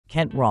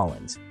Kent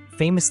Rollins,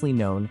 famously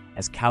known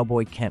as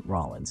Cowboy Kent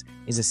Rollins,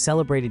 is a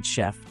celebrated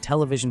chef,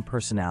 television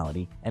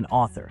personality, and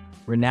author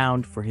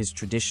renowned for his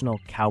traditional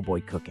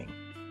cowboy cooking.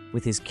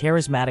 With his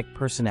charismatic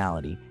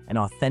personality and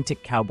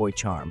authentic cowboy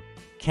charm,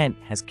 Kent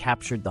has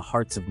captured the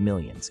hearts of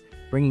millions,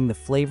 bringing the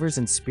flavors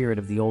and spirit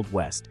of the Old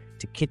West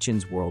to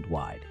kitchens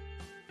worldwide.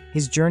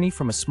 His journey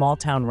from a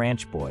small-town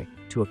ranch boy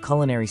to a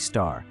culinary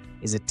star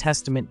is a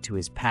testament to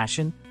his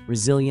passion,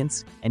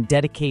 resilience, and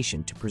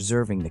dedication to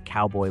preserving the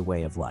cowboy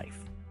way of life.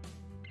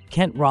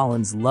 Kent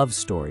Rollins' love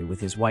story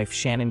with his wife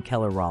Shannon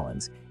Keller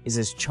Rollins is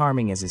as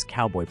charming as his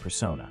cowboy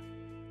persona.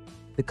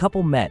 The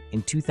couple met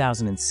in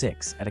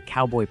 2006 at a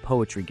cowboy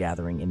poetry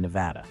gathering in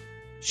Nevada.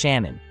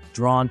 Shannon,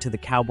 drawn to the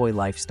cowboy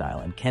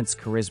lifestyle and Kent's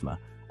charisma,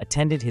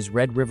 attended his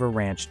Red River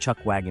Ranch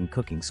Wagon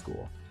cooking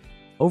school.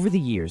 Over the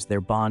years, their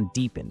bond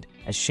deepened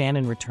as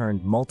Shannon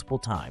returned multiple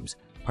times,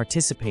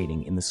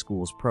 participating in the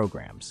school's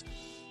programs.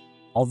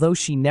 Although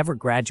she never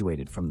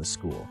graduated from the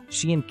school,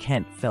 she and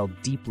Kent fell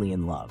deeply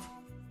in love.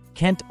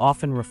 Kent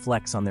often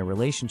reflects on their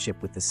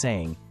relationship with the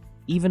saying,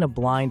 "Even a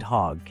blind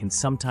hog can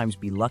sometimes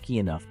be lucky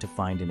enough to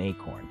find an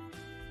acorn."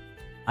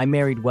 I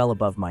married well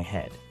above my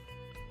head.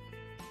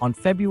 On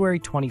February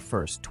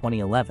 21,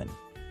 2011,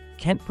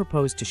 Kent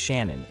proposed to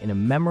Shannon in a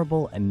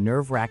memorable and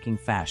nerve-wracking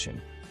fashion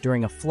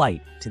during a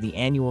flight to the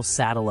annual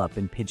Saddle Up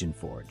in Pigeon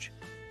Forge.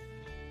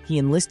 He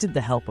enlisted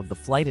the help of the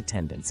flight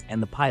attendants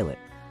and the pilot,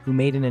 who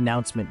made an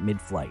announcement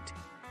mid-flight.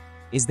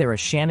 "Is there a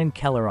Shannon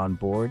Keller on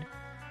board?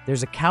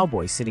 There's a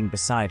cowboy sitting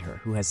beside her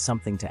who has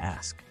something to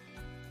ask."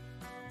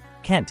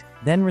 Kent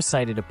then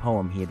recited a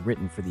poem he had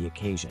written for the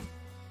occasion.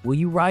 "Will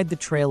you ride the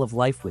trail of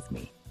life with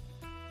me?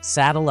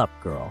 Saddle up,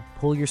 girl,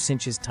 pull your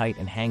cinches tight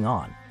and hang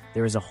on.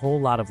 There is a whole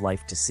lot of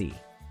life to see."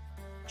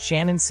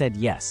 Shannon said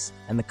yes,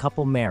 and the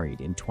couple married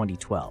in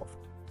 2012.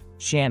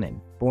 Shannon,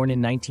 born in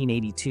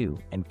 1982,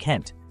 and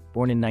Kent,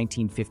 born in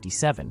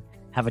 1957,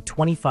 have a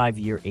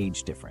 25-year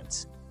age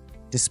difference.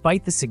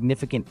 Despite the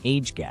significant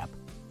age gap,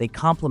 they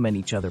complement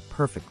each other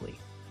perfectly,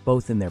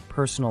 both in their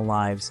personal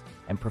lives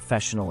and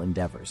professional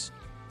endeavors.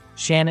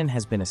 Shannon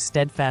has been a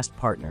steadfast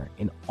partner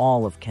in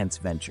all of Kent's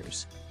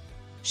ventures.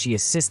 She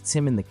assists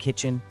him in the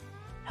kitchen,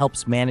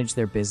 helps manage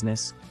their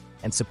business,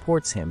 and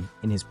supports him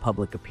in his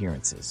public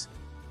appearances.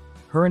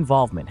 Her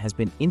involvement has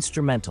been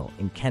instrumental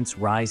in Kent's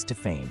rise to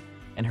fame,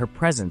 and her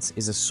presence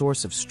is a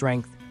source of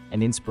strength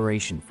and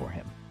inspiration for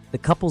him. The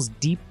couple's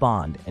deep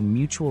bond and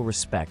mutual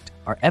respect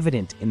are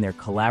evident in their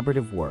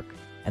collaborative work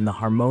and the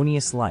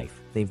harmonious life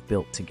they've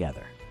built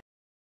together.